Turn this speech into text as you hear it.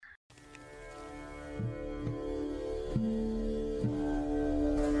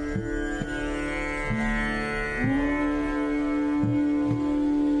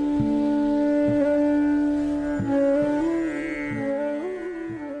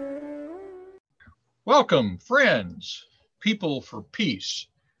Welcome, friends, people for peace,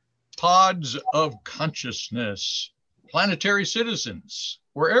 pods of consciousness, planetary citizens,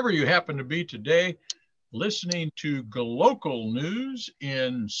 wherever you happen to be today, listening to local news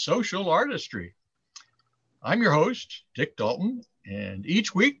in social artistry. I'm your host, Dick Dalton, and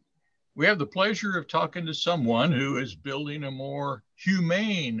each week we have the pleasure of talking to someone who is building a more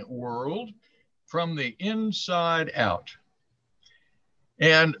humane world from the inside out.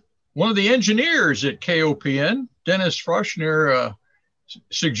 And one of the engineers at KOPN, Dennis Froschner,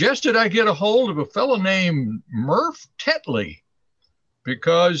 suggested I get a hold of a fellow named Murph Tetley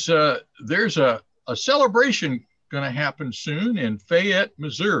because there's a celebration going to happen soon in Fayette,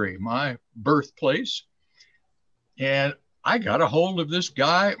 Missouri, my birthplace. And I got a hold of this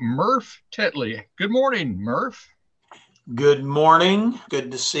guy, Murph Tetley. Good morning, Murph. Good morning.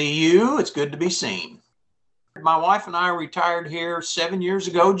 Good to see you. It's good to be seen. My wife and I retired here 7 years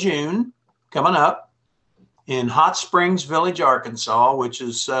ago, June, coming up, in Hot Springs Village, Arkansas, which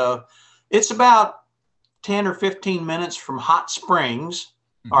is, it's about 10 or 15 minutes from Hot Springs,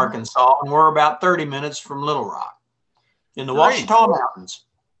 Arkansas, and we're about 30 minutes from Little Rock in the Ouachita Mountains.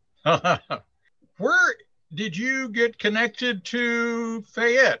 Where did you get connected to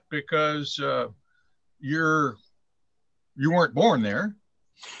Fayette? Because you weren't born there.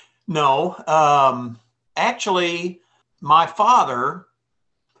 No. Actually, my father,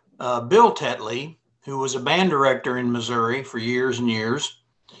 Bill Tetley, who was a band director in Missouri for years and years,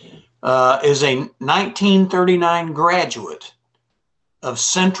 is a 1939 graduate of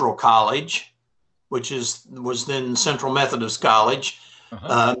Central College, which was then Central Methodist College.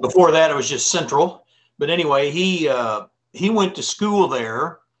 Before that, it was just Central. But anyway, he went to school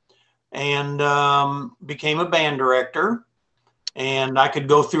there and became a band director. And I could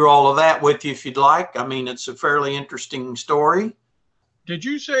go through all of that with you if you'd like. I mean, it's a fairly interesting story. Did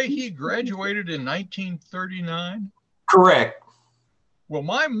you say he graduated in 1939? Correct. Well,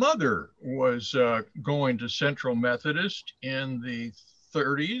 my mother was going to Central Methodist in the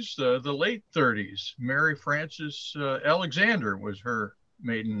 30s, the late 30s. Mary Frances Alexander was her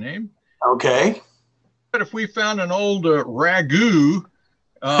maiden name. Okay. But if we found an old ragu,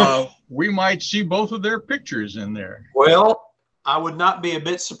 we might see both of their pictures in there. Well, I would not be a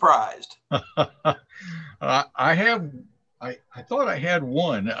bit surprised. I thought I had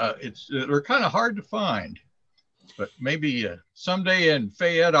one. They're kind of hard to find, but maybe someday in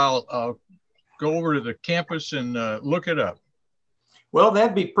Fayette, I'll go over to the campus and look it up. Well,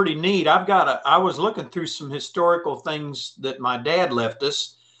 that'd be pretty neat. I was looking through some historical things that my dad left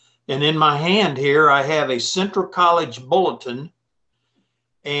us. And in my hand here, I have a Central College bulletin,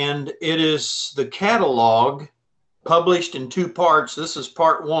 and it is the catalog published in two parts. This is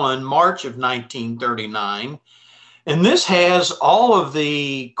part one, March of 1939. And this has all of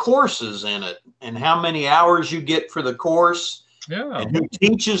the courses in it and how many hours you get for the course, and who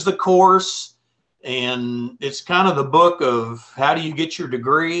teaches the course. And it's kind of the book of how do you get your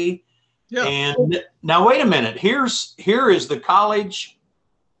degree. Yeah. And now, wait a minute. Here is the college.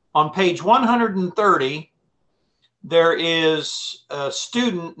 On page 130, there is a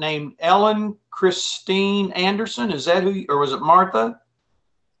student named Ellen Christine Anderson. Is that who, or was it Martha?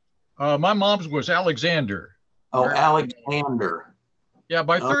 My mom's was Alexander. Oh, Alexander. Yeah,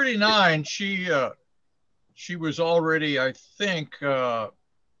 by 39, she was already, I think,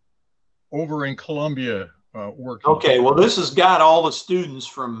 over in Columbia working. Okay, well, this has got all the students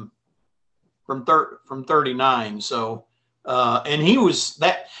from 39. So, and he was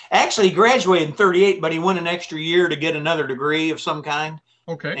that actually graduated in 38, but he went an extra year to get another degree of some kind.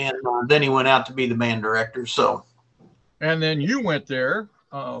 Okay. And then he went out to be the band director. So. And then you went there.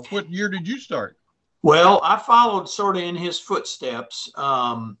 What year did you start? Well, I followed sort of in his footsteps.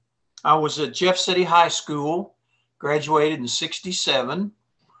 I was at Jeff City High School, graduated in 67.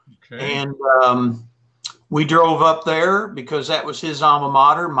 Okay. And we drove up there because that was his alma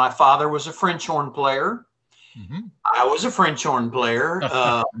mater. My father was a French horn player. I was a French horn player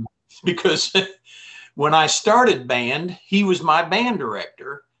because when I started band, he was my band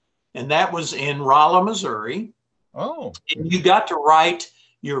director, and that was in Rolla, Missouri. Oh. And you got to write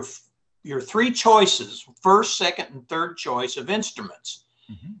your three choices, first, second, and third choice of instruments.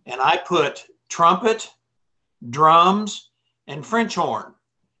 And I put trumpet, drums, and French horn.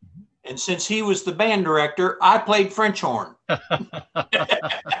 And since he was the band director, I played French horn.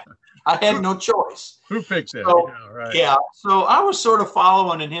 I had no choice. Who picked that? So, yeah. So I was sort of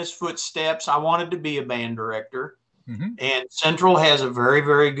following in his footsteps. I wanted to be a band director. And Central has a very,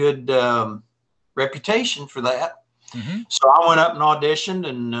 very good reputation for that. So I went up and auditioned,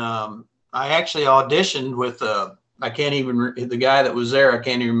 and I actually auditioned with, the guy that was there. I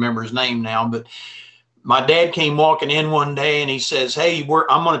can't even remember his name now, but my dad came walking in one day and he says, "Hey,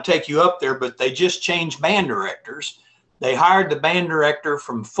 I'm going to take you up there, but they just changed band directors. They hired the band director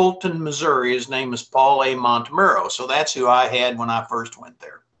from Fulton, Missouri. His name is Paul A. Montemuro." So that's who I had when I first went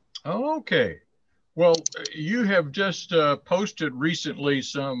there. Okay. Well, you have just posted recently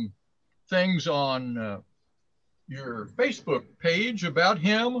some things on your Facebook page about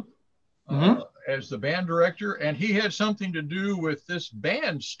him as the band director, and he had something to do with this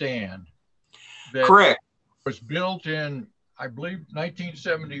bandstand that Correct. was built in, I believe,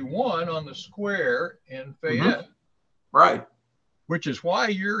 1971 on the square in Fayette. Right. Which is why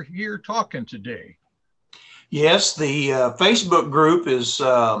you're here talking today. Yes, the Facebook group is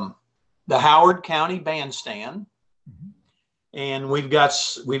the Howard County Bandstand, and we've got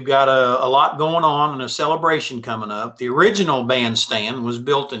a lot going on and a celebration coming up. The original bandstand was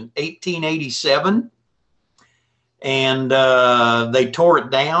built in 1887, and they tore it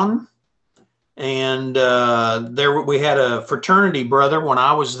down. And there we had a fraternity brother when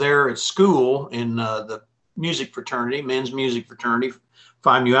I was there at school in the music fraternity, men's music fraternity,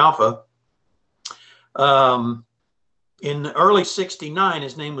 Phi Mu Alpha. In early '69,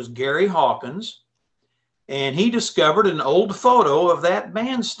 his name was Gary Hawkins, and he discovered an old photo of that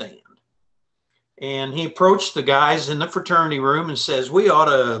bandstand. And he approached the guys in the fraternity room and says, "We ought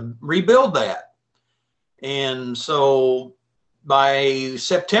to rebuild that." And so by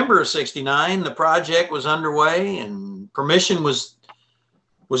September of '69, the project was underway, and permission was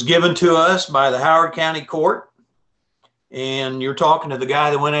given to us by the Howard County Court. And you're talking to the guy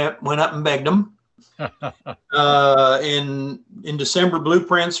that went up and begged them. In December,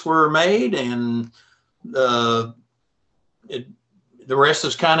 blueprints were made, and the rest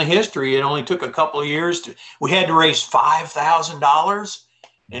is kind of history. It only took a couple of years. We had to raise $5,000,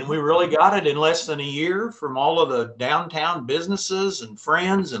 and we really got it in less than a year from all of the downtown businesses and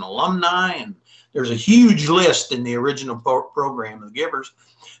friends and alumni. And there's a huge list in the original program of the givers.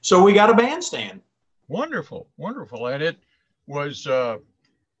 So we got a bandstand. Wonderful, wonderful. And it was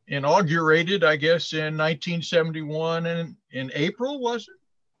inaugurated, I guess, in 1971 and in April, was it?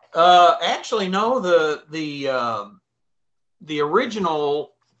 Actually, no. The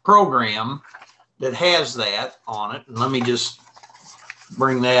original program that has that on it, and let me just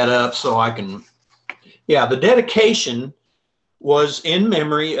bring that up so I can. Yeah, the dedication was in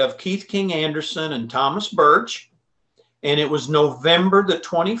memory of Keith King Anderson and Thomas Birch, and it was November the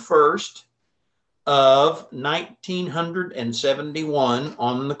 21st of 1971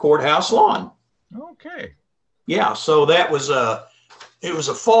 on the courthouse lawn. Okay. Yeah, so it was a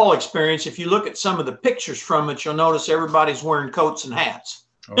fall experience. If you look at some of the pictures from it, you'll notice everybody's wearing coats and hats.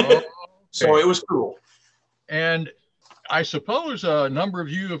 Okay. So it was cool. And I suppose a number of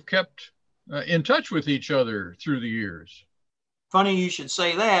you have kept in touch with each other through the years. Funny you should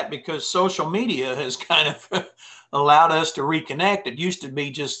say that, because social media has kind of allowed us to reconnect. It used to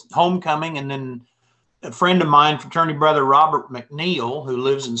be just homecoming, and then a friend of mine, fraternity brother Robert McNeil, who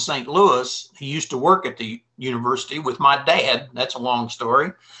lives in St. Louis, he used to work at the university with my dad. That's a long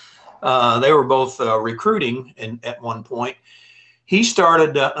story. They were both recruiting at one point. He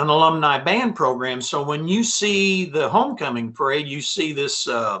started an alumni band program. So when you see the homecoming parade, you see this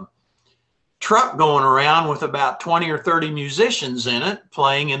truck going around with about 20 or 30 musicians in it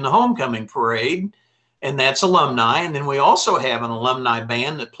playing in the homecoming parade. And that's alumni. And then we also have an alumni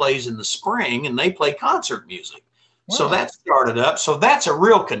band that plays in the spring, and they play concert music. Wow. So that started up. So that's a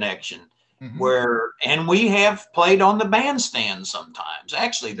real connection. And we have played on the bandstand sometimes.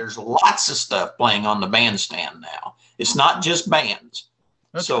 Actually, there's lots of stuff playing on the bandstand now. It's not just bands.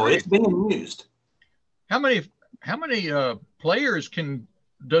 That's so great. It's being used. How many players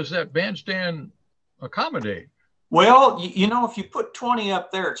does that bandstand accommodate? Well, if you put 20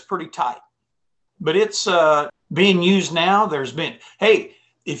 up there, it's pretty tight. But it's being used now.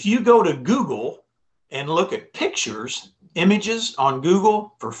 If you go to Google and look at images on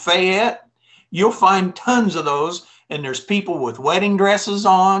Google for Fayette, you'll find tons of those. And there's people with wedding dresses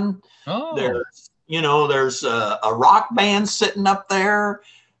on. Oh. There's a rock band sitting up there.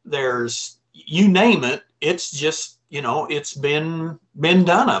 There's, you name it. It's just, it's been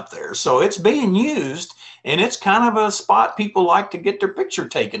done up there. So it's being used, and it's kind of a spot people like to get their picture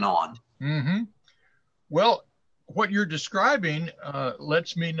taken on. Mm-hmm. Well, what you're describing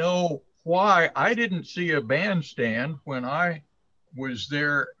lets me know why I didn't see a bandstand when I was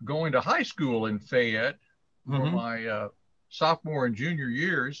there going to high school in Fayette for my sophomore and junior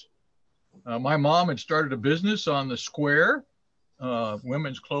years. My mom had started a business on the square,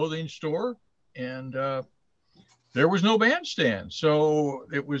 women's clothing store, and there was no bandstand. So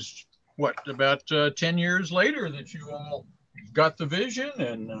it was, about 10 years later that you all got the vision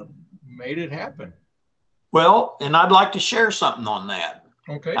and made it happen. Well, and I'd like to share something on that.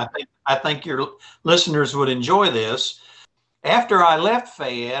 Okay. I think your listeners would enjoy this. After I left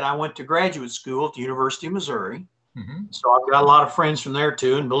Fayette, I went to graduate school at the University of Missouri. Mm-hmm. So I've got a lot of friends from there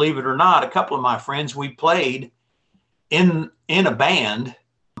too. And believe it or not, a couple of my friends, we played in a band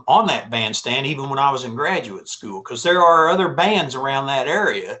on that bandstand, even when I was in graduate school, because there are other bands around that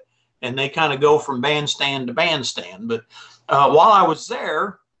area and they kind of go from bandstand to bandstand. But while I was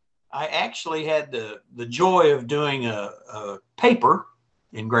there, I actually had the joy of doing a paper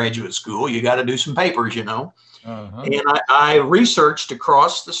in graduate school. You got to do some papers, you know. Uh-huh. And I researched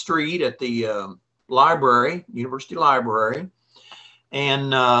across the street at the library, University Library.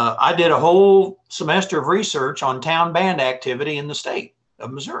 And I did a whole semester of research on town band activity in the state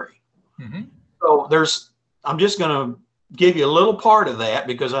of Missouri. Mm-hmm. So I'm just going to give you a little part of that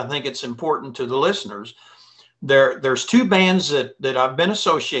because I think it's important to the listeners. There's two bands that I've been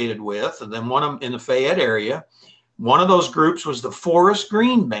associated with, and then one of them in the Fayette area. One of those groups was the Forest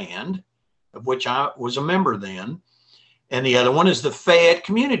Green Band, of which I was a member then. And the other one is the Fayette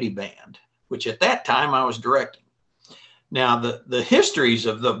Community Band, which at that time I was directing. Now, the histories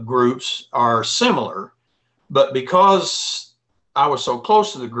of the groups are similar, but because I was so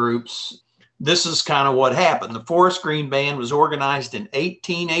close to the groups, this is kind of what happened. The Forest Green Band was organized in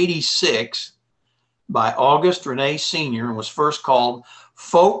 1886 by August Renee Sr. and was first called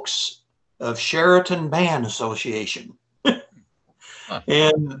Folks of Sheraton Band Association.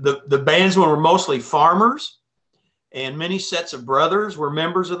 And the bandsmen were mostly farmers, and many sets of brothers were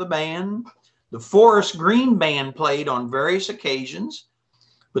members of the band. The Forest Green Band played on various occasions,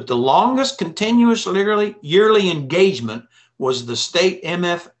 but the longest continuous yearly engagement was the state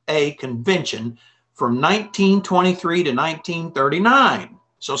MFA convention from 1923 to 1939.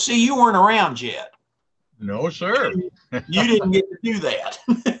 So see, you weren't around yet. No, sir. You didn't get to do that.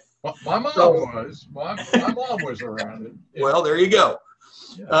 My mom was. My mom was around it. Well, there you go.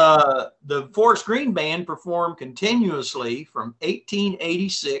 Yeah. The Forest Green Band performed continuously from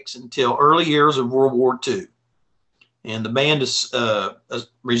 1886 until early years of World War II. And the band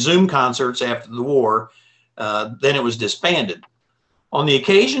resumed concerts after the war. Then it was disbanded. On the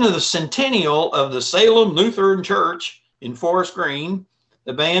occasion of the centennial of the Salem Lutheran Church in Forest Green,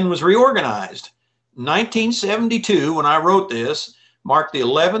 the band was reorganized. 1972, when I wrote this, marked the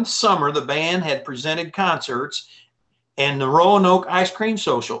 11th summer the band had presented concerts and the Roanoke Ice Cream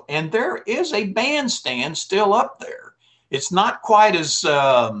Social. And there is a bandstand still up there. It's not quite as,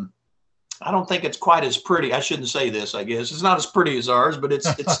 I don't think it's quite as pretty. I shouldn't say this, I guess. It's not as pretty as ours, but it's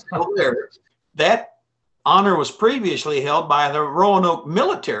still there. That honor was previously held by the Roanoke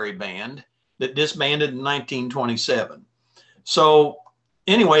Military Band that disbanded in 1927. So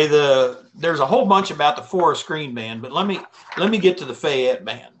anyway, there's a whole bunch about the Forest Green Band, but let me get to the Fayette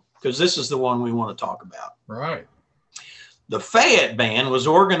Band because this is the one we want to talk about. Right. The Fayette Band was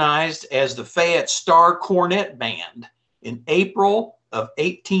organized as the Fayette Star Cornet Band in April of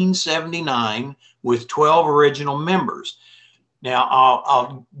 1879 with 12 original members. Now,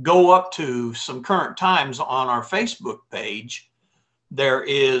 I'll go up to some current times on our Facebook page. There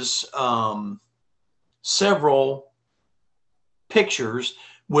is several pictures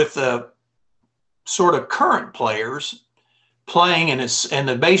with the sort of current players playing, and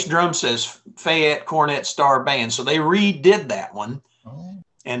the bass drum says Fayette Cornet Star Band. So they redid that one. Oh.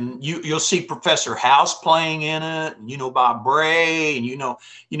 And you'll see Professor House playing in it, and Bob Bray, and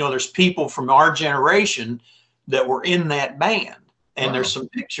there's people from our generation that were in that band. And Wow. There's some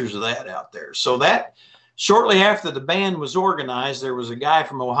pictures of that out there. So that shortly after the band was organized, there was a guy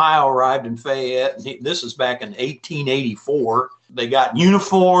from Ohio arrived in Fayette. And this is back in 1884. They got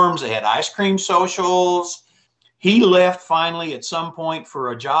uniforms. They had ice cream socials. He left finally at some point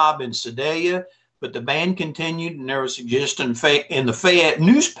for a job in Sedalia, but the band continued, and there was a suggestion in the Fayette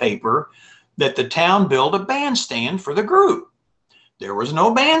newspaper that the town build a bandstand for the group. There was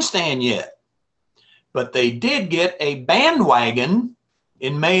no bandstand yet, but they did get a bandwagon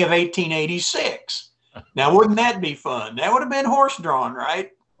in May of 1886. Now, wouldn't that be fun? That would have been horse-drawn, right?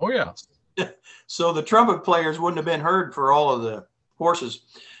 Oh, yeah. So the trumpet players wouldn't have been heard for all of the horses.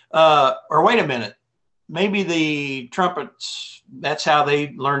 Or wait a minute. Maybe the trumpets, that's how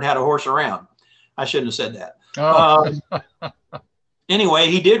they learned how to horse around. I shouldn't have said that. Oh. Anyway,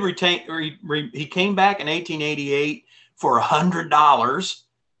 he did retain, he came back in 1888 for $100.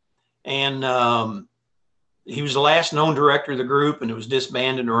 And he was the last known director of the group, and it was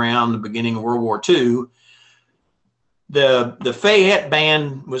disbanded around the beginning of World War II. The Fayette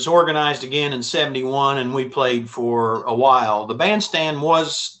Band was organized again in 71, and we played for a while. The bandstand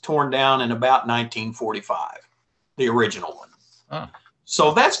was torn down in about 1945, the original one. Oh.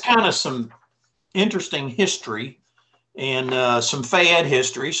 So that's kind of some interesting history and some Fayette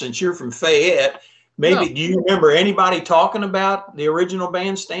history. Since you're from Fayette, maybe Yeah. do you remember anybody talking about the original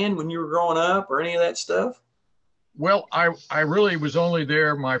Bandstand when you were growing up or any of that stuff? Well, I really was only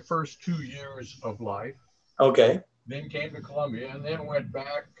there my first 2 years of life, Okay. then came to Columbia, and then went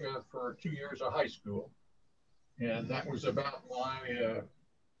back for 2 years of high school. And that was about my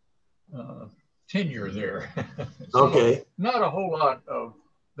tenure there. So Okay. not a whole lot of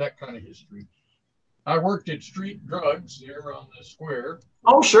that kind of history. I worked at Street Drugs here on the square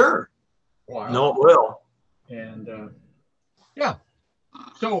Oh, for sure. a while. No, it will. And yeah,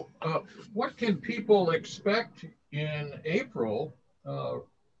 so what can people expect in April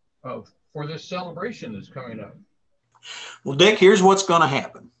for this celebration that's coming up? Well, Dick, here's what's going to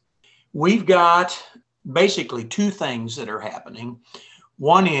happen. We've got basically two things that are happening.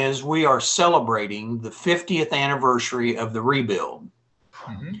 One is we are celebrating the 50th anniversary of the rebuild.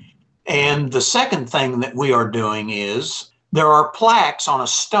 Mm-hmm. And the second thing that we are doing is there are plaques on a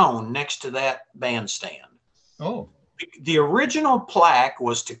stone next to that bandstand. Oh. The original plaque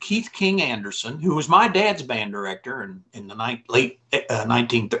was to Keith King Anderson, who was my dad's band director in the late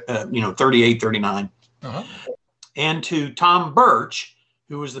 38, 39, Uh-huh. and to Tom Birch,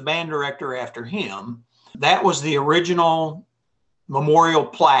 who was the band director after him. That was the original memorial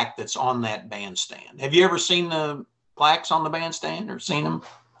plaque that's on that bandstand. Have you ever seen the plaques on the bandstand or seen them?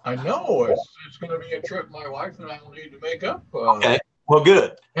 I know it's going to be a trip my wife and I will need to make up. Okay, well,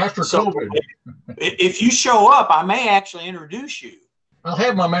 good. After So COVID. if you show up, I may actually introduce you. I'll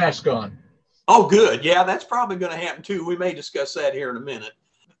have my mask on. Oh, good. Yeah, that's probably going to happen too. We may discuss that here in a minute.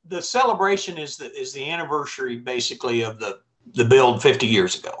 The celebration is the anniversary basically of the build 50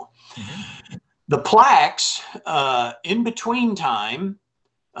 years ago. Mm-hmm. The plaques, in between time,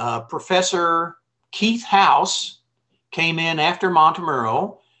 Professor Keith House came in after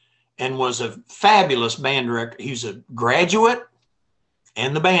Montemurro and was a fabulous band director. He's a graduate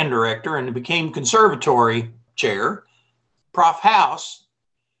and the band director and became conservatory chair. Prof. House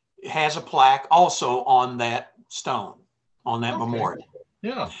has a plaque also on that stone, on that memorial.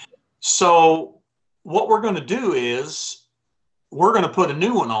 Yeah. So what we're going to do is we're going to put a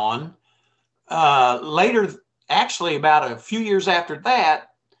new one on. Later, actually about a few years after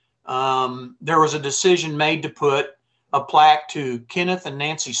that, there was a decision made to put a plaque to Kenneth and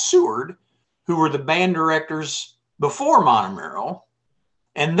Nancy Seward, who were the band directors before Montemurro,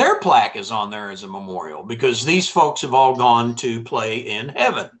 and their plaque is on there as a memorial because these folks have all gone to play in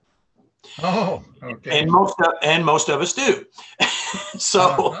heaven. Oh, okay. And most of us do.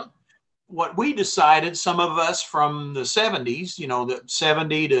 So what we decided, some of us from the 70s, the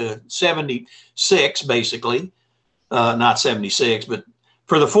 70 to 76, basically, not 76, but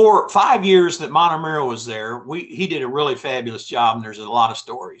for the 5 years that Montemurro was there, he did a really fabulous job, and there's a lot of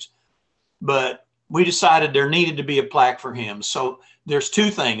stories. But we decided there needed to be a plaque for him. So there's two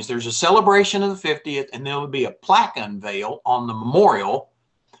things. There's a celebration of the 50th, and there will be a plaque unveil on the memorial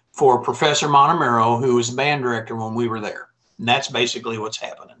for Professor Montemurro, who was the band director when we were there. And that's basically what's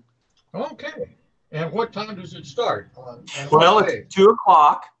happening. Okay. And what time does it start? Well, it's 2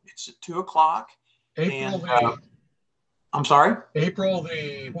 o'clock. It's at 2 o'clock. I'm sorry? April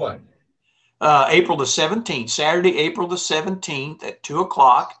the what? April the 17th, Saturday, April the 17th at 2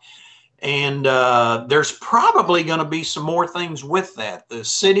 o'clock. And there's probably going to be some more things with that. The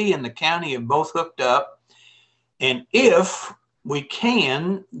city and the county have both hooked up. And if we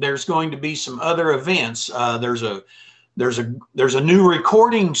can, there's going to be some other events. There's a new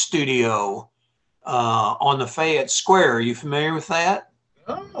recording studio on the Fayette Square. Are you familiar with that?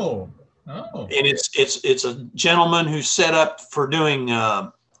 Oh. And it's a gentleman who's set up for doing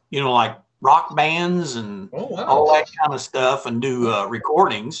like rock bands and all that kind of stuff and do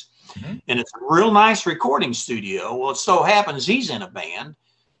recordings. Mm-hmm. And it's a real nice recording studio. Well, it so happens he's in a band,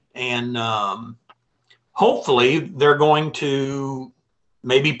 and hopefully they're going to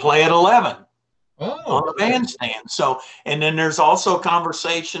maybe play at 11 on the bandstand. So, and then there's also a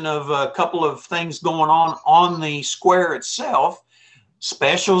conversation of a couple of things going on the square itself.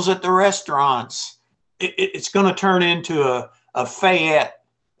 Specials at the restaurants. It's going to turn into a Fayette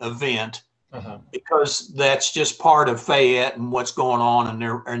event because that's just part of Fayette and what's going on,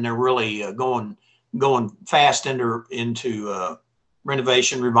 and they're really going fast into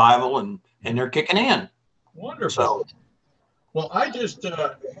renovation revival, and they're kicking in. Wonderful. So, well, I just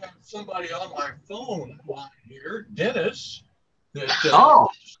have somebody on my phone line here, Dennis.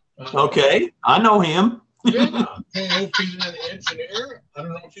 Okay, I know him. Yeah, he's an engineer. I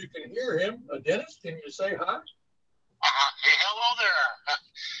don't know if you can hear him. Dennis, can you say hi? Hey, hello there.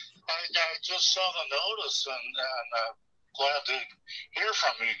 I just saw the notice, and Glad to hear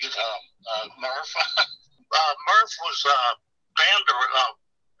from you, Murph. Murph was band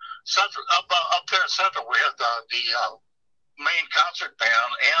Central, up there at Central. We had the main concert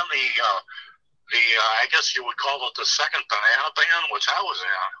band and the I guess you would call it the second banana band, which I was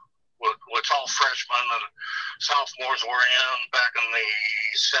in, which all freshmen and sophomores were in back in the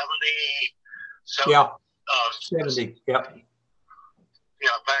 70. Yeah, 70. Yep.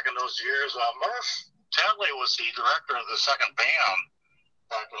 Yeah, back in those years. Murph Tetley was the director of the second band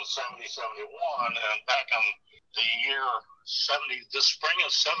back in 70, 71, and back in the year 70, the spring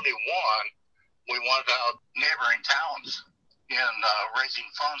of 71, we went out neighboring towns in raising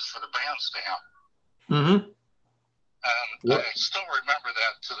funds for the bandstand. Mm-hmm. And I still remember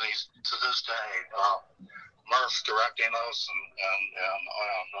that to this day. Murph directing us and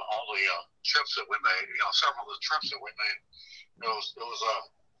all the trips that we made. Several of the trips that we made.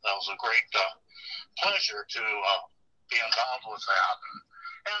 That was a great pleasure to be involved with that,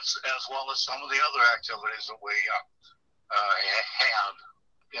 and as well as some of the other activities that we had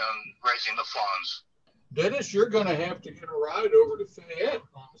in raising the funds. Dennis, you're going to have to get a ride over to Fayette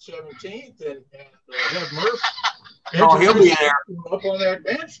on the 17th and have Murph. Oh, he'll be there. Up on that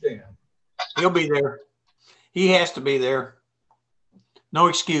bandstand. He'll be there. He has to be there. No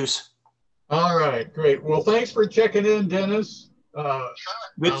excuse. All right, great. Well, thanks for checking in, Dennis. I'll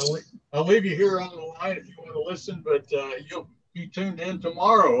leave you here on the line if you want to listen, but you'll be tuned in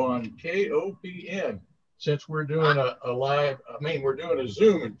tomorrow on KOPN since we're doing a live. We're doing a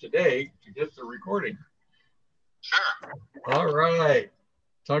Zoom today to get the recording. Sure. All right.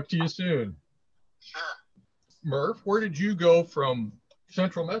 Talk to you soon. Sure. Murph, where did you go from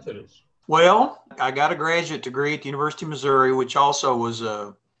Central Methodist? Well, I got a graduate degree at the University of Missouri, which also was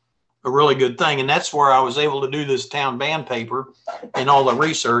a really good thing. And that's where I was able to do this town band paper and all the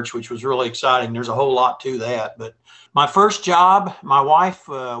research, which was really exciting. There's a whole lot to that. But my first job, my wife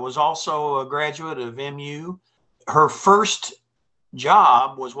was also a graduate of MU. Her first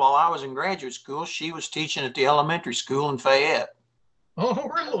job was while I was in graduate school. She was teaching at the elementary school in Fayette. Oh,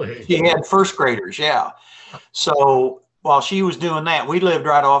 really? She had first graders, yeah. So while she was doing that, we lived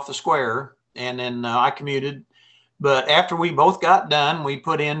right off the square, and then I commuted. But after we both got done, we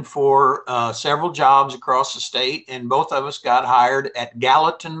put in for several jobs across the state, and both of us got hired at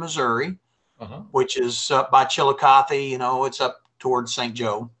Gallatin, Missouri, which is up by Chillicothe. It's up towards St.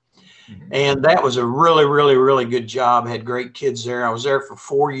 Joe. Mm-hmm. And that was a really, really, really good job. Had great kids there. I was there for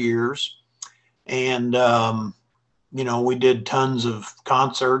 4 years. And, we did tons of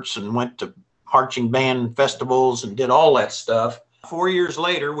concerts and went to marching band festivals and did all that stuff. 4 years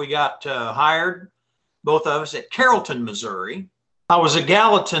later, we got hired, both of us, at Carrollton, Missouri. I was at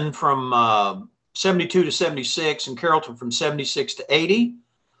Gallatin from 72 to 76 and Carrollton from 76 to 80.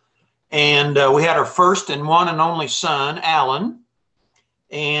 And we had our first and one and only son, Alan.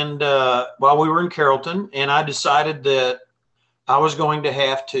 And while we were in Carrollton, and I decided that I was going to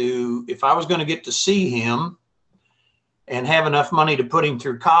have to, if I was going to get to see him and have enough money to put him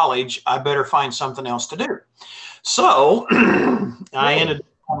through college, I better find something else to do. So I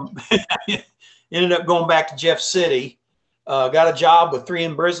ended up going back to Jeff City, got a job with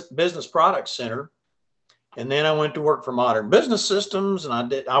 3M Business Products Center. And then I went to work for Modern Business Systems, and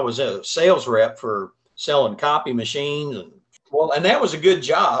I was a sales rep for selling copy machines. And that was a good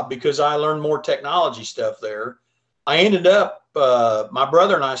job because I learned more technology stuff there. I ended up, my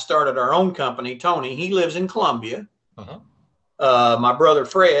brother and I started our own company, Tony. He lives in Columbia. My brother,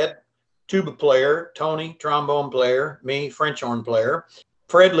 Fred, tuba player, Tony, trombone player, me, French horn player.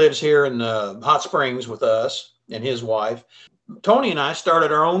 Fred lives here in Hot Springs with us and his wife. Tony and I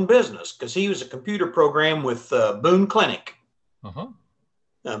started our own business because he was a computer program with Boone Clinic,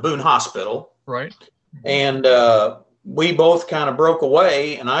 Boone Hospital. Right. And we both kind of broke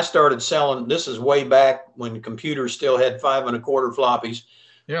away, and I started selling. This is way back when computers still had 5 1/4 floppies.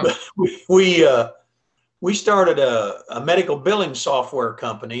 Yeah. We started a medical billing software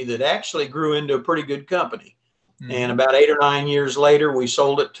company that actually grew into a pretty good company. Mm-hmm. And about 8 or 9 years later, we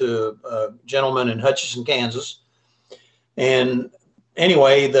sold it to a gentleman in Hutchinson, Kansas. And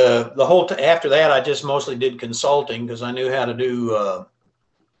anyway, the whole after that, I just mostly did consulting because I knew how to do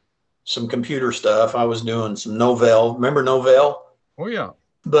some computer stuff. I was doing some Novell. Remember Novell? Oh, yeah.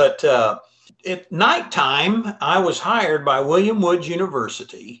 But at nighttime, I was hired by William Woods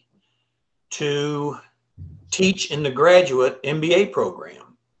University to teach in the graduate MBA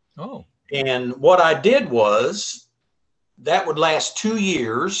program. Oh. And what I did was that would last 2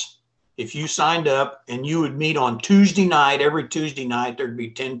 years if you signed up, and you would meet on Tuesday night. Every Tuesday night, there'd be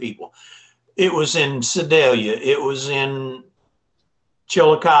 10 people. It was in Sedalia. It was in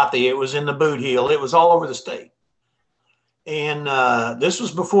Chillicothe. It was in the Boot Heel. It was all over the state. And this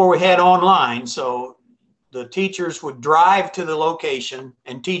was before we had online. So the teachers would drive to the location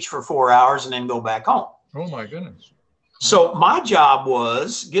and teach for 4 hours and then go back home. Oh, my goodness. So my job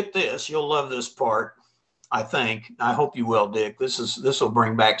was, get this, you'll love this part, I think. I hope you will, Dick. This will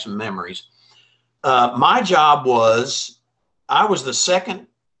bring back some memories. My job was, I was the second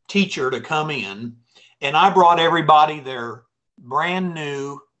teacher to come in, and I brought everybody their brand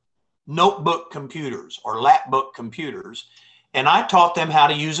new notebook computers or lapbook computers, and I taught them how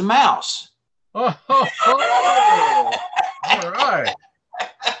to use a mouse. Oh, all right.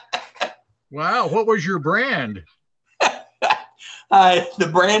 Wow. What was your brand? The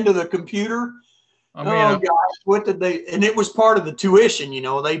brand of the computer. I mean, gosh, what did they? And it was part of the tuition,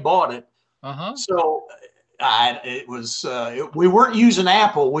 they bought it. So we weren't using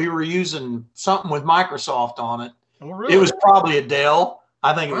Apple. We were using something with Microsoft on it. Oh, really? It was probably a Dell.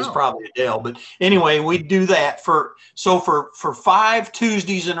 I think it was probably a Dell. But anyway, we'd do that for 5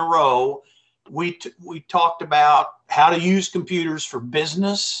 Tuesdays in a row. We talked about how to use computers for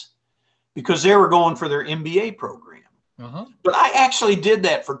business because they were going for their MBA program. But I actually did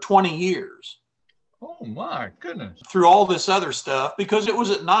that for 20 years. Oh, my goodness. Through all this other stuff because it was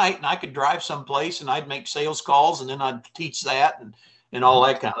at night and I could drive someplace and I'd make sales calls and then I'd teach that and all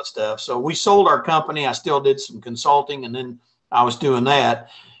that kind of stuff. So we sold our company. I still did some consulting and then I was doing that.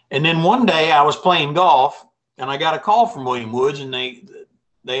 And then one day I was playing golf and I got a call from William Woods and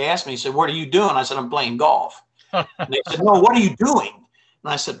they asked me, said, "What are you doing?" I said, "I'm playing golf." And they said, "No, what are you doing?"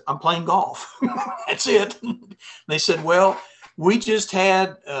 And I said, "I'm playing golf." That's it. And they said, "Well, we just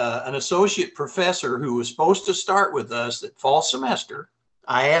had an associate professor who was supposed to start with us that fall semester."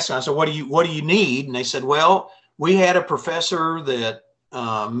 I asked him, I said, what do you need? And they said, "Well, we had a professor that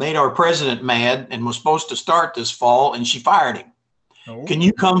made our president mad and was supposed to start this fall and she fired him. Oh. Can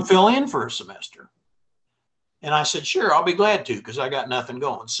you come fill in for a semester?" And I said, "Sure, I'll be glad to," because I got nothing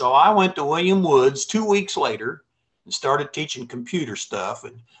going. So I went to William Woods 2 weeks later and started teaching computer stuff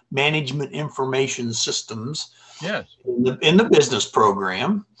and management information systems. Yes. In the business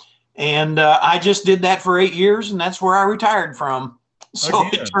program. And I just did that for 8 years, and that's where I retired from. So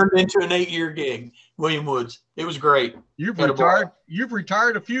it turned into an 8-year gig, William Woods. It was great. You've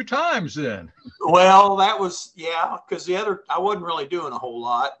retired a few times then. Well, that was, because I wasn't really doing a whole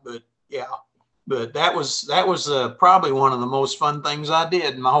lot, but But that was probably one of the most fun things I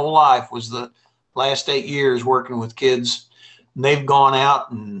did in my whole life was the last 8 years working with kids. And they've gone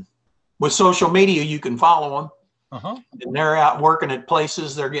out, and with social media, you can follow them. And they're out working at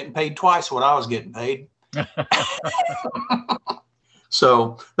places. They're getting paid twice what I was getting paid.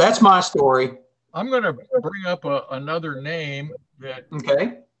 So that's my story. I'm going to bring up another name that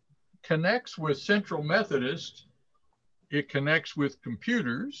connects with Central Methodist. It connects with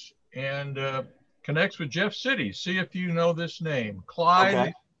computers and connects with Jeff City. See if you know this name,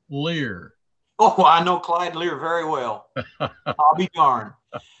 Clyde Lear. Oh, I know Clyde Lear very well. I'll be darned.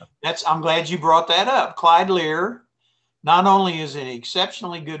 I'm glad you brought that up. Clyde Lear not only is an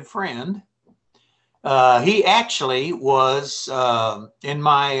exceptionally good friend, he actually was in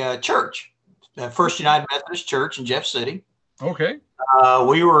my church, First United Methodist Church in Jeff City. Okay.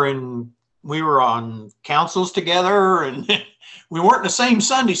 We were on councils together, and we weren't in the same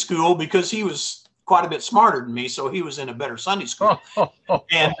Sunday school because he was quite a bit smarter than me, so he was in a better Sunday school.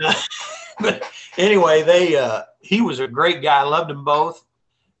 And but anyway, he was a great guy. I loved them both.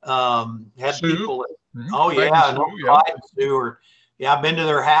 Had Sue. people. Mm-hmm. Oh yeah, I know Clyde and Sue. I've been to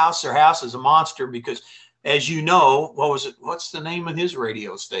their house. Their house is a monster because, as you know, what's the name of his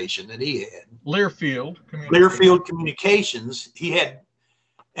radio station that he had? Learfield Communications. He had,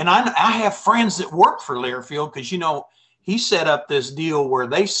 and I have friends that work for Learfield because, he set up this deal where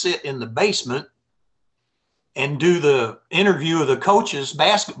they sit in the basement and do the interview of the coach's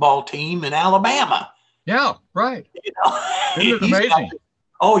basketball team in Alabama. Yeah, right. Isn't it amazing?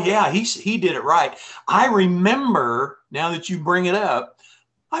 Oh yeah, he did it right. I remember, now that you bring it up,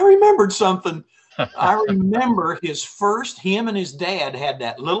 I remembered something. I remember him and his dad had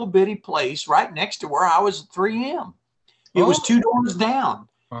that little bitty place right next to where I was at 3M. It was 2 doors down.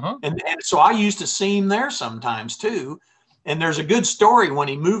 And so I used to see him there sometimes too. And there's a good story when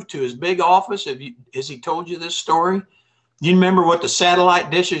he moved to his big office. Has he told you this story? Do you remember what the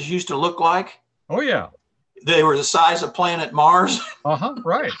satellite dishes used to look like? Oh yeah. They were the size of planet Mars.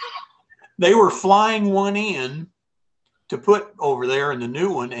 Right. They were flying one in to put over there in the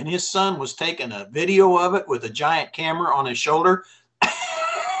new one, and his son was taking a video of it with a giant camera on his shoulder.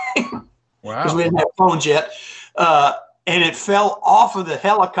 Wow. Because we didn't have phones yet. And it fell off of the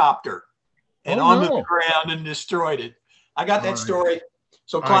helicopter and onto the ground and destroyed it. I got that story.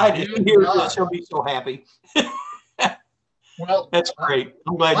 So Clyde, if you hear this, he'll be so happy. Well, That's great.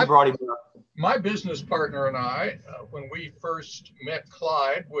 I'm glad you brought him up. My business partner and I, when we first met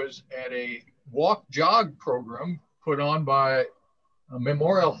Clyde, was at a walk jog program put on by a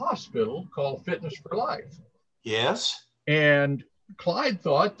Memorial Hospital called Fitness for Life. Yes. And Clyde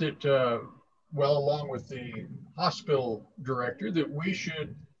thought that, well, along with the hospital director, that we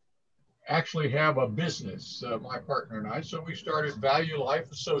should actually have a business, my partner and I. So we started Value Life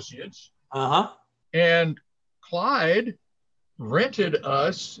Associates. Uh-huh. And Clyde rented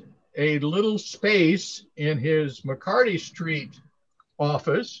us a little space in his McCarty Street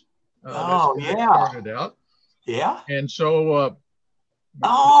office. Oh, yeah. Started out. Yeah. And so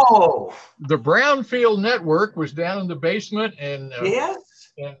the Brownfield Network was down in the basement, and yes.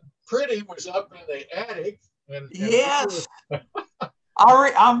 And Pretty was up in the attic. And yes.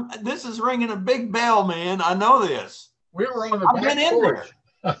 This is ringing a big bell, man. I know this. We were on the I've been in there.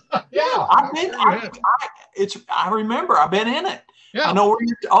 Yeah. I remember. I've been in it. Yeah. I know where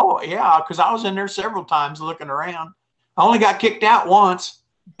you're. Oh, yeah, because I was in there several times looking around. I only got kicked out once.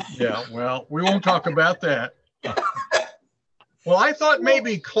 Yeah, well, we won't talk about that. Well, I thought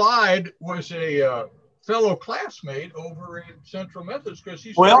maybe Clyde was a fellow classmate over in Central Methodist because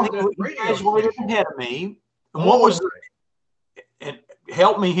he graduated ahead of me. And what was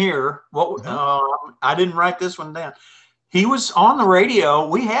help me here? I didn't write this one down. He was on the radio.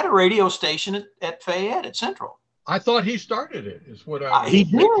 We had a radio station at Fayette at Central. I thought he started it. Is what I. He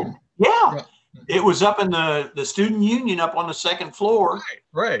did. Yeah. It was up in the student union up on the second floor.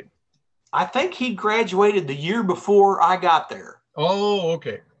 Right. I think he graduated the year before I got there. Oh,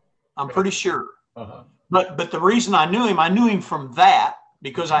 okay. I'm pretty sure. Uh-huh. But the reason I knew him from that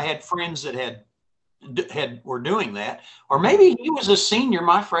because I had friends that were doing that, or maybe he was a senior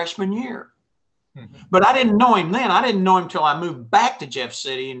my freshman year. Mm-hmm. But I didn't know him then. I didn't know him till I moved back to Jeff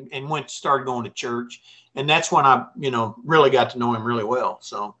City and started going to church, and that's when I really got to know him really well.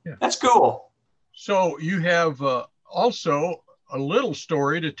 So that's cool. So you have also a little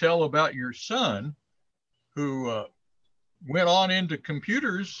story to tell about your son, who went on into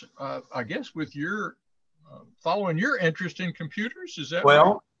computers, I guess, with your following your interest in computers. Is that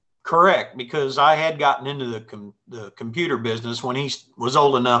right? Correct, because I had gotten into the computer business when he was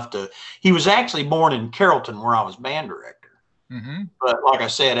old enough to. He was actually born in Carrollton, where I was band director. Mm-hmm. But like I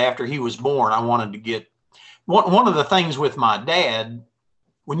said, after he was born, I wanted to get one of the things with my dad.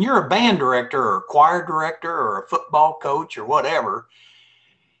 When you're a band director or a choir director or a football coach or whatever,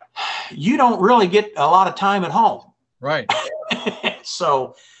 you don't really get a lot of time at home. Right.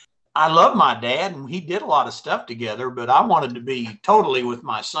 So I love my dad and he did a lot of stuff together, but I wanted to be totally with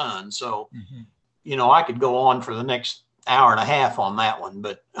my son. So, I could go on for the next hour and a half on that one.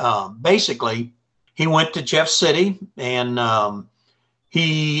 But basically, he went to Jeff City and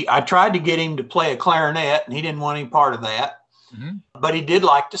I tried to get him to play a clarinet and he didn't want any part of that. Mm-hmm. But he did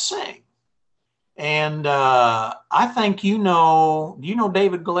like to sing. And I think do you know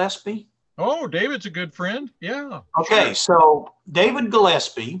David Gillespie? Oh, David's a good friend. Yeah. Okay, sure. So David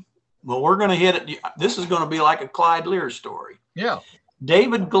Gillespie, we're going to hit it. This is going to be like a Clyde Lear story. Yeah.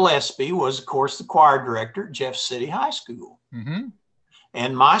 David Gillespie was, of course, the choir director at Jeff City High School. Mm-hmm.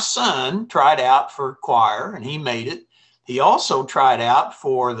 And my son tried out for choir and he made it. He also tried out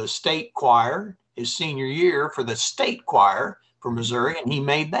for the state choir his senior year for the state choir for Missouri, and he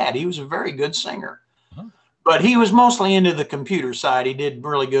made that. He was a very good singer. Uh-huh. But he was mostly into the computer side. He did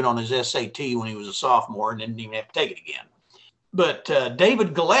really good on his SAT when he was a sophomore and didn't even have to take it again. But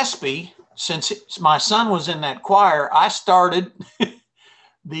David Gillespie, since my son was in that choir, I started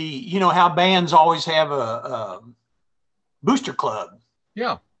how bands always have a booster club.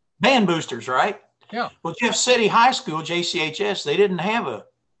 Yeah. Band boosters, right? Yeah. Well, Jeff City High School, JCHS, they didn't have a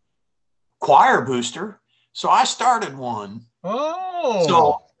choir booster. So I started one. Oh.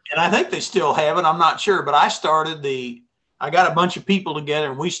 So, and I think they still have it. I'm not sure, but I got a bunch of people together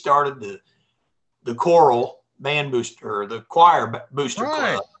and we started the choral band booster, or the choir booster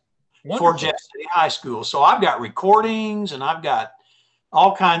club for Jeff City High School. So I've got recordings and I've got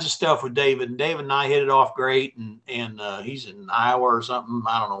all kinds of stuff with David, and David and I hit it off great. And he's in Iowa or something.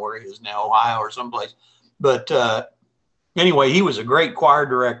 I don't know where he is now, Ohio or someplace. But anyway, he was a great choir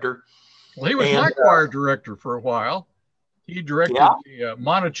director. Well, he was my choir director for a while. He directed the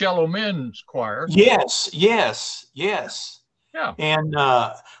Monticello Men's Choir. Yes. Yeah. And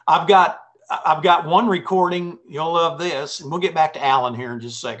I've got one recording. You'll love this, and we'll get back to Alan here in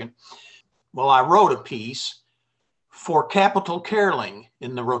just a second. Well, I wrote a piece for Capitol caroling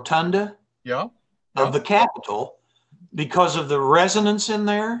in the rotunda of the Capitol because of the resonance in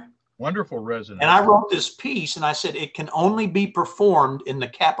there. Wonderful resonance. And I wrote this piece, and I said it can only be performed in the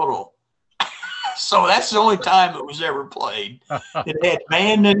Capitol. So that's the only time it was ever played. It had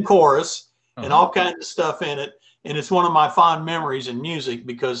band and chorus and all kinds of stuff in it. And it's one of my fond memories in music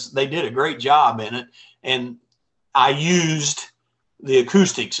because they did a great job in it. And I used the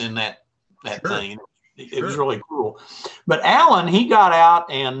acoustics in that thing. It was really cool. But Alan, he got out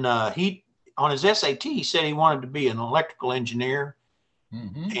and he, on his SAT, he said he wanted to be an electrical engineer.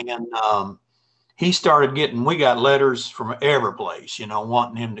 And he started getting, we got letters from every place, you know,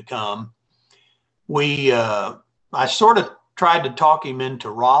 wanting him to come. I sort of tried to talk him into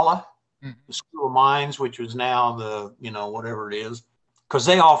Rolla, the School of Mines, which was now the, you know, whatever it is, because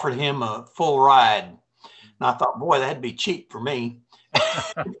they offered him a full ride. And I thought, boy, that'd be cheap for me.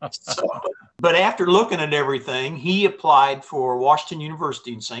 But after looking at everything, he applied for Washington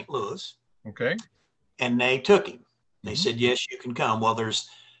University in St. Louis. Okay. And they took him. They said, yes, you can come. Well,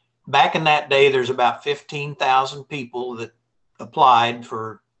 back in that day, there's about 15,000 people that applied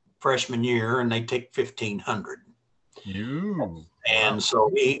for freshman year, and they take 1,500. And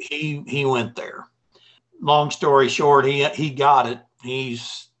so he went there. Long story short, he got it.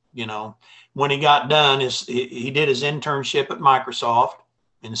 He's, you know, when he got done, he did his internship at Microsoft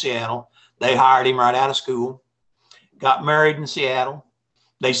in Seattle. They hired him right out of school, got married in Seattle.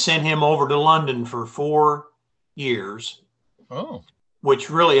 They sent him over to London for 4 years. Oh. Which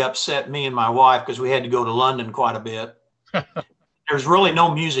really upset me and my wife because we had to go to London quite a bit. There's really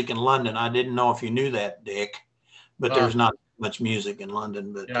no music in London. I didn't know if you knew that, Dick, but there's not much music in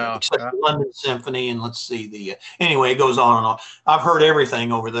London, but except the London Symphony. And let's see anyway, it goes on and on. I've heard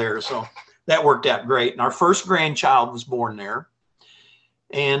everything over there. So that worked out great. And our first grandchild was born there.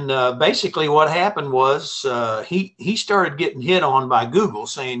 And basically what happened was he started getting hit on by Google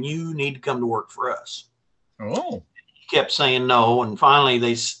saying, you need to come to work for us. Oh. He kept saying no. And finally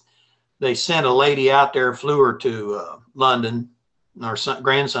they sent a lady out there, flew her to London. Our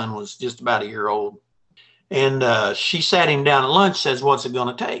grandson was just about a year old. And she sat him down at lunch, says, what's it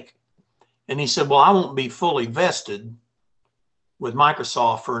going to take? And he said, well, I won't be fully vested with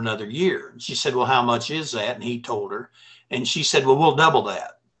Microsoft for another year. And she said, well, how much is that? And he told her. And she said, well, we'll double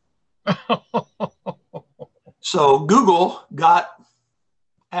that. So Google got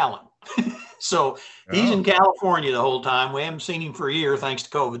Alan. So he's in California the whole time. We haven't seen him for a year, thanks to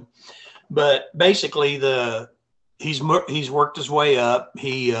COVID. But basically he's worked his way up.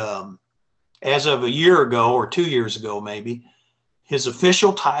 He, as of a year ago or 2 years ago, maybe, his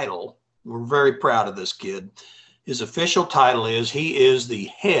official title, we're very proud of this kid. His official title is he is the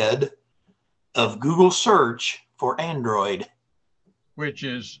head of Google search for Android, which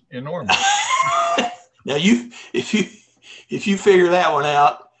is enormous. Now if you figure that one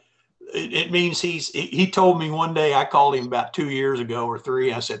out, it means he told me one day, I called him about 2 years ago or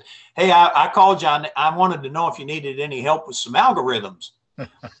 3. I said, hey, I called you. I wanted to know if you needed any help with some algorithms.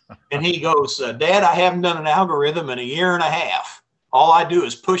 And he goes, Dad, I haven't done an algorithm in a year and a half. All I do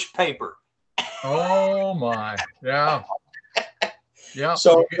is push paper. Oh my. Yeah. Yeah.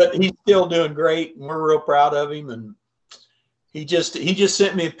 So, but he's still doing great, and we're real proud of him. And he just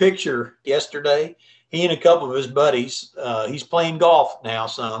sent me a picture yesterday. He and a couple of his buddies, he's playing golf now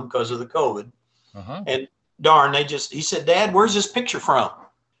some because of the COVID. And darn, he said, Dad, where's this picture from?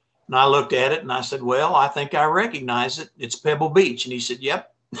 And I looked at it and I said, well, I think I recognize it. It's Pebble Beach. And he said,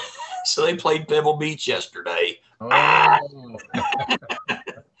 yep. So they played Pebble Beach yesterday. Oh.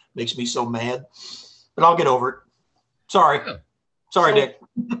 Makes me so mad, but I'll get over it. Sorry. Yeah. Sorry, Dick.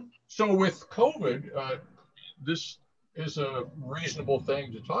 So with COVID, this is a reasonable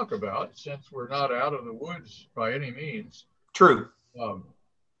thing to talk about since we're not out of the woods by any means. True.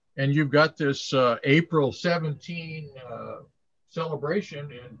 And you've got this April 17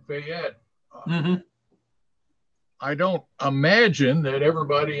 celebration in Fayette. I don't imagine that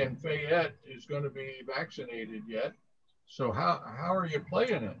everybody in Fayette is going to be vaccinated yet. So how are you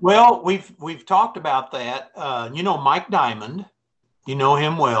playing it? Well, we've talked about that. You know, Mike Diamond, you know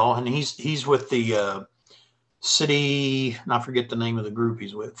him well, and he's with the city, and I forget the name of the group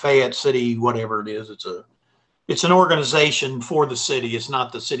he's with, Fayette City, whatever it is. It's an organization for the city. It's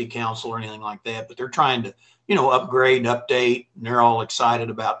not the city council or anything like that, but they're trying to, you know, upgrade, update, and they're all excited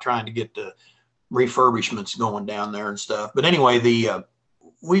about trying to get the refurbishments going down there and stuff. But anyway,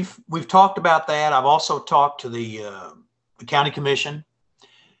 we've talked about that. I've also talked to the county commission,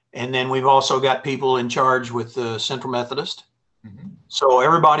 and then we've also got people in charge with the Central Methodist. So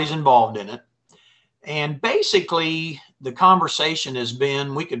everybody's involved in it. And basically the conversation has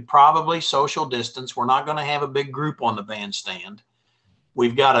been, we could probably social distance. We're not going to have a big group on the bandstand.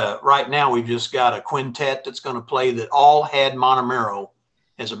 Right now we've just got a quintet that's going to play that all had Montemero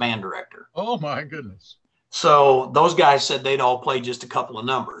as a band director. Oh my goodness. So those guys said they'd all play just a couple of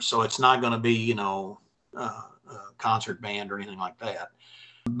numbers. So it's not going to be, a concert band or anything like that.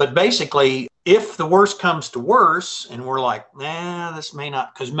 But basically, if the worst comes to worse and we're like, nah, this may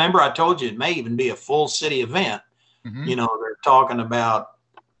not, because remember I told you it may even be a full city event. Mm-hmm. They're talking about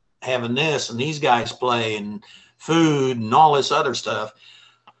having this and these guys play and food and all this other stuff.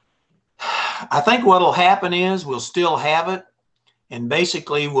 I think what'll happen is we'll still have it. And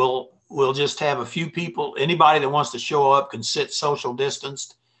basically we'll just have a few people, anybody that wants to show up can sit social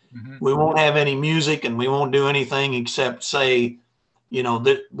distanced. Mm-hmm. We won't have any music and we won't do anything except say,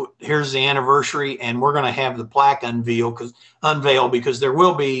 here's the anniversary, and we're going to have the plaque unveil because there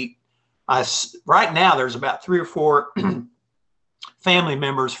will be, right now there's about 3 or 4 family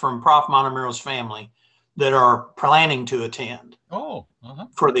members from Prof. Montemero's family that are planning to attend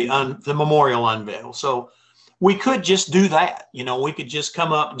for the memorial unveil. So we could just do that. We could just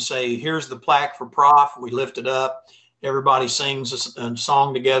come up and say, here's the plaque for Prof. We lift it up. Everybody sings a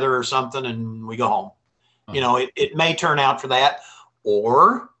song together or something, and we go home. It may turn out for that.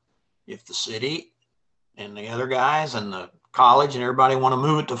 Or if the city and the other guys and the college and everybody want to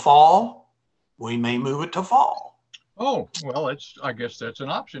move it to fall, we may move it to fall. Oh, well, I guess that's an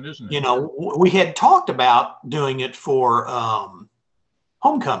option, isn't it? We had talked about doing it for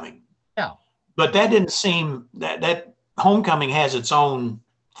homecoming. Yeah. But that didn't seem that homecoming has its own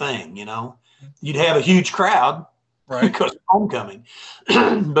thing, You'd have a huge crowd. Right. Because of homecoming.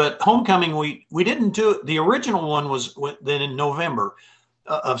 But homecoming, we didn't do it. The original one was then in November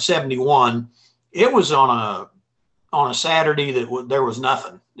of 71. It was on a Saturday that there was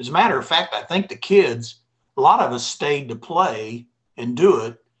nothing. As a matter of fact, I think the kids, a lot of us stayed to play and do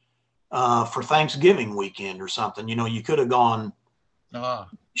it for Thanksgiving weekend or something. You could have gone,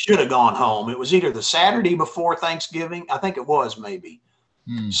 should have gone home. It was either the Saturday before Thanksgiving. I think it was maybe.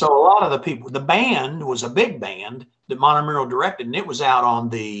 So a lot of the people, the band was a big band that Montemero directed, and it was out on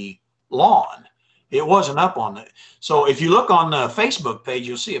the lawn. It wasn't up on the. So if you look on the Facebook page,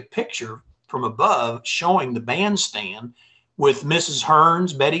 you'll see a picture from above showing the bandstand with Mrs.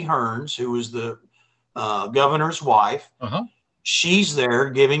 Hearns, Betty Hearns, who was the governor's wife. Uh-huh. She's there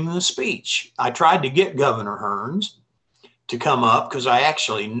giving the speech. I tried to get Governor Hearns to come up because I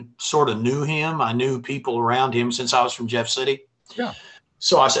actually sort of knew him. I knew people around him since I was from Jeff City. Yeah.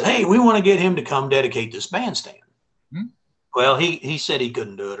 So I said, hey, we want to get him to come dedicate this bandstand. Hmm. Well, he said he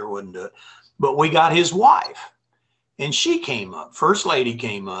couldn't do it or wouldn't do it. But we got his wife, and she came up. First Lady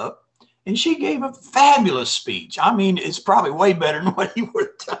came up, and she gave a fabulous speech. I mean, it's probably way better than what he would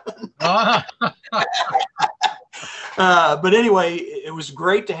have done. But anyway, it was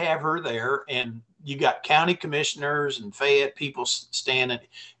great to have her there. And you got county commissioners and Fayette people standing,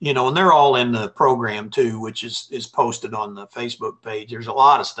 and they're all in the program too, which is posted on the Facebook page. There's a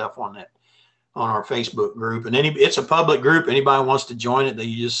lot of stuff on our Facebook group, and it's a public group. Anybody wants to join it,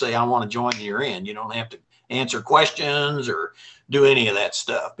 you just say, I want to join, and you're in. You don't have to answer questions or do any of that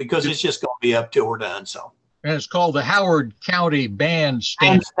stuff because it's just going to be up till we're done. So. And it's called the Howard County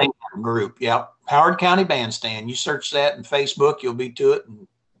Bandstand group. Yep. Howard County Bandstand. You search that in Facebook, you'll be to it in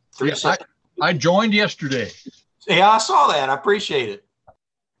 3 seconds. I joined yesterday. Yeah, I saw that. I appreciate it.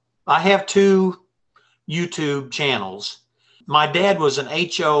 I have 2 YouTube channels. My dad was an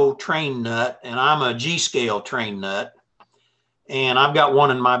HO train nut, and I'm a G-scale train nut. And I've got one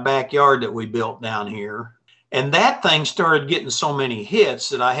in my backyard that we built down here. And that thing started getting so many hits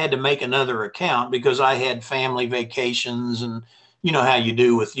that I had to make another account because I had family vacations, and you know how you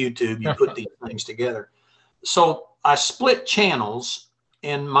do with YouTube, you put these things together. So I split channels.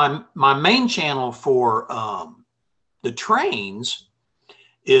 And my main channel for the trains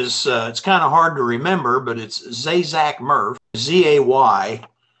is, it's kind of hard to remember, but it's Zayzack Murph, Z-A-Y,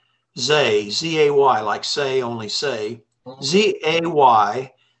 Z-A-Y, like say, only say,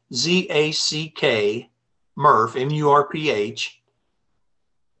 Z-A-Y-Z-A-C-K, Murph, M-U-R-P-H.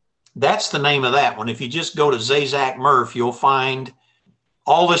 That's the name of that one. If you just go to Zayzack Murph, you'll find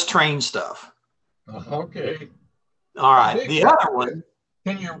all this train stuff. Okay. All right. The other one.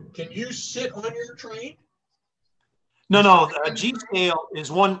 Can you sit on your train? No. G scale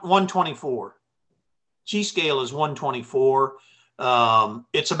is 124. G scale is 124.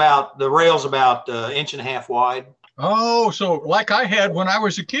 It's about, the rail's about 1.5 inches wide. Oh, so like I had when I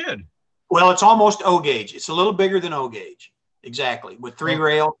was a kid. Well, it's almost O gauge. It's a little bigger than O gauge. Exactly. With 3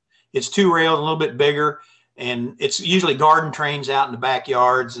 rail, it's 2 rails, a little bit bigger, and it's usually garden trains out in the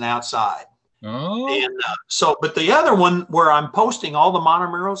backyards and outside. Oh. And but the other one where I'm posting all the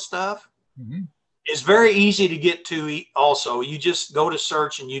Montemero stuff is very easy to get to also. You just go to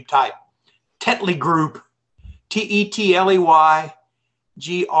search and you type Tetley Group, Tetley Group.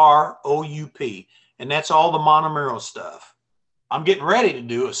 and that's all the Montemurro stuff. I'm getting ready to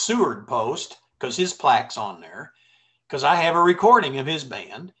do a Seward post because his plaque's on there, because I have a recording of his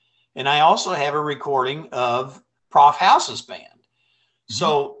band, and I also have a recording of Prof. House's band.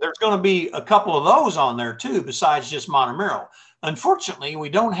 So there's going to be a couple of those on there too, besides just Montemurro. Unfortunately, we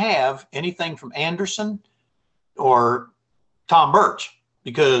don't have anything from Anderson or Tom Birch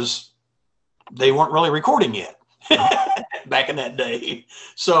because they weren't really recording yet back in that day.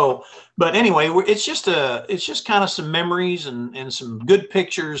 So, but anyway, it's just kind of some memories and some good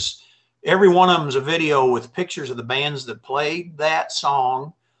pictures. Every one of them is a video with pictures of the bands that played that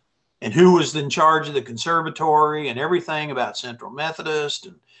song and who was in charge of the conservatory and everything about Central Methodist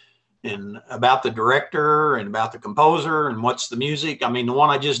and about the director and about the composer and what's the music. I mean, the one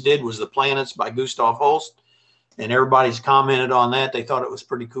I just did was The Planets by Gustav Holst, and everybody's commented on that. They thought it was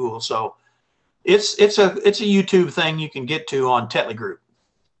pretty cool. So it's a YouTube thing you can get to on Tetley Group.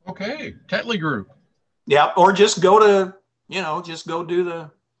 Okay, Tetley Group. Yeah, or just go to, do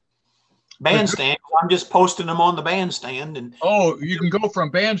the Bandstand. I'm just posting them on the Bandstand. And you can go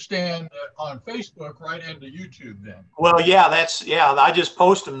from Bandstand on Facebook right into YouTube then. Well, yeah, I just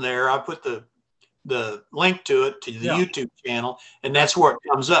post them there. I put the link to it to the YouTube channel, and that's where it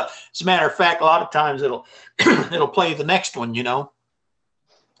comes up. As a matter of fact, a lot of times it'll play the next one. A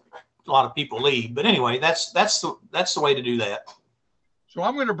lot of people leave, but anyway, that's the way to do that. So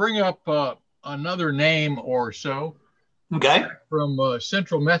I'm going to bring up another name or so. Okay. From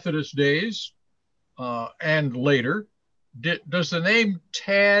Central Methodist days and later. Does the name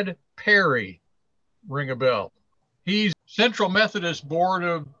Tad Perry ring a bell? He's Central Methodist Board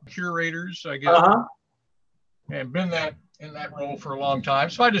of Curators, I guess, and been in that role for a long time.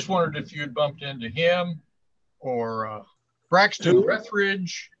 So I just wondered if you had bumped into him or Braxton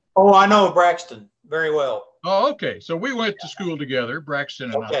Rethridge. Oh, I know Braxton very well. Oh, okay. So we went to school together,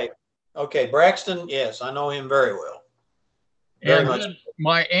 Braxton and I. Okay. Braxton, yes, I know him very well. And then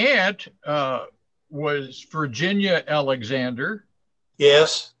my aunt was Virginia Alexander.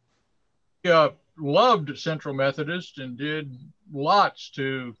 Yes. She loved Central Methodist and did lots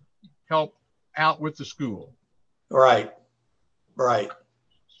to help out with the school. Right.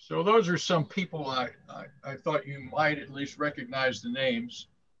 So those are some people I thought you might at least recognize the names.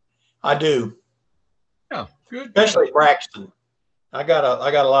 I do. Yeah, good. Especially Braxton. I got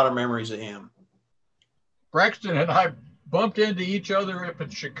a lot of memories of him. Braxton and I bumped into each other up in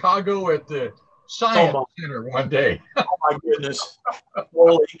Chicago at the Science Center one day. Oh my goodness.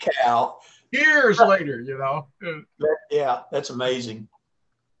 Holy cow. Years later, Yeah, that's amazing.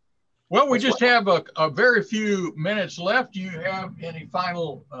 Well, we just have a very few minutes left. Do you have any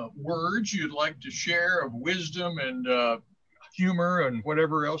final words you'd like to share of wisdom and humor and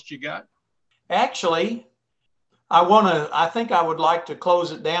whatever else you got? Actually, I think I would like to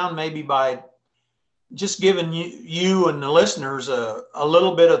close it down maybe by just giving you and the listeners a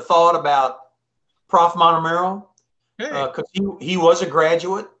little bit of thought about Prof. Montemurro, because he was a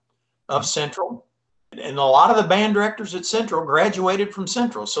graduate of Central, and a lot of the band directors at Central graduated from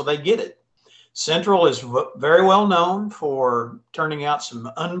Central, so they get it. Central is very well known for turning out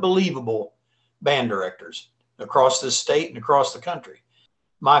some unbelievable band directors across the state and across the country.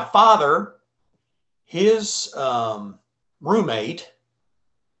 My father, his roommate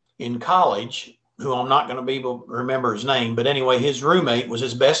in college, who I'm not going to be able to remember his name, but anyway, his roommate was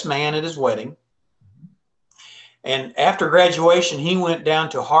his best man at his wedding. And after graduation, he went down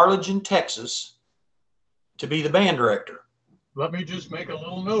to Harlingen, Texas to be the band director. Let me just make a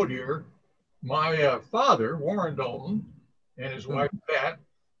little note here. My father, Warren Dalton, and his wife, Pat,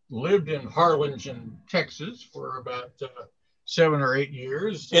 lived in Harlingen, Texas for about 7 or 8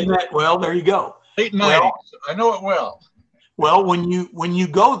 years. Isn't that, well, there you go. Late 90s. I know it well. Well, when you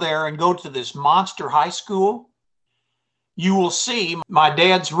go there and go to this monster high school, you will see my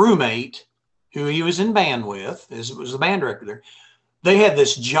dad's roommate, who he was in band with, was the band director there. They had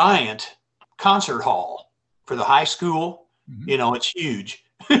this giant concert hall for the high school. Mm-hmm. It's huge.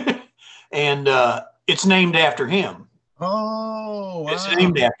 And it's named after him. Oh, wow. It's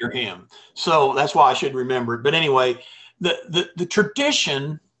named after him. So that's why I should remember it. But anyway, the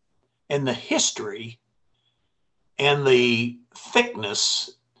tradition and the history and the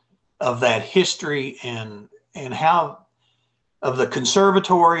thickness of that history and how of the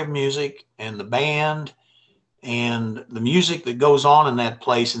Conservatory of Music and the band and the music that goes on in that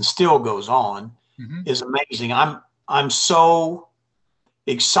place and still goes on is amazing. I'm so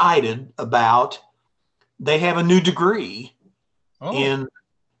excited about, they have a new degree in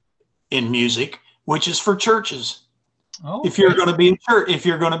music, which is for churches. Oh, if you're going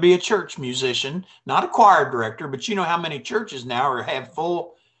to be a church musician, not a choir director, but you know how many churches now have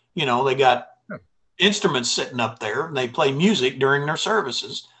full, they got instruments sitting up there, and they play music during their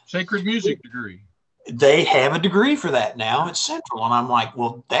services. Sacred music degree. They have a degree for that now at Central. And I'm like,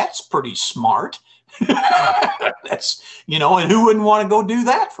 well, that's pretty smart. That's, and who wouldn't want to go do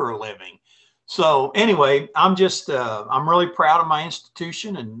that for a living? So anyway, I'm really proud of my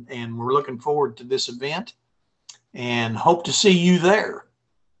institution, and we're looking forward to this event and hope to see you there.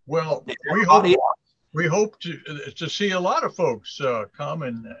 Well, we hope to see a lot of folks come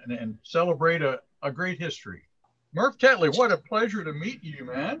and celebrate a great history. Murph Tetley, what a pleasure to meet you,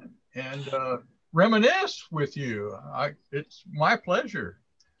 man, and reminisce with you. It's my pleasure.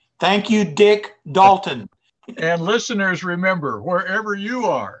 Thank you, Dick Dalton. And listeners, remember, wherever you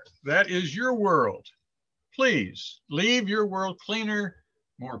are, that is your world. Please leave your world cleaner,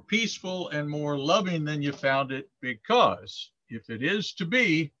 more peaceful, and more loving than you found it, because if it is to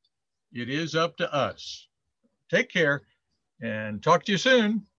be, it is up to us. Take care and talk to you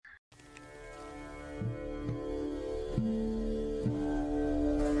soon.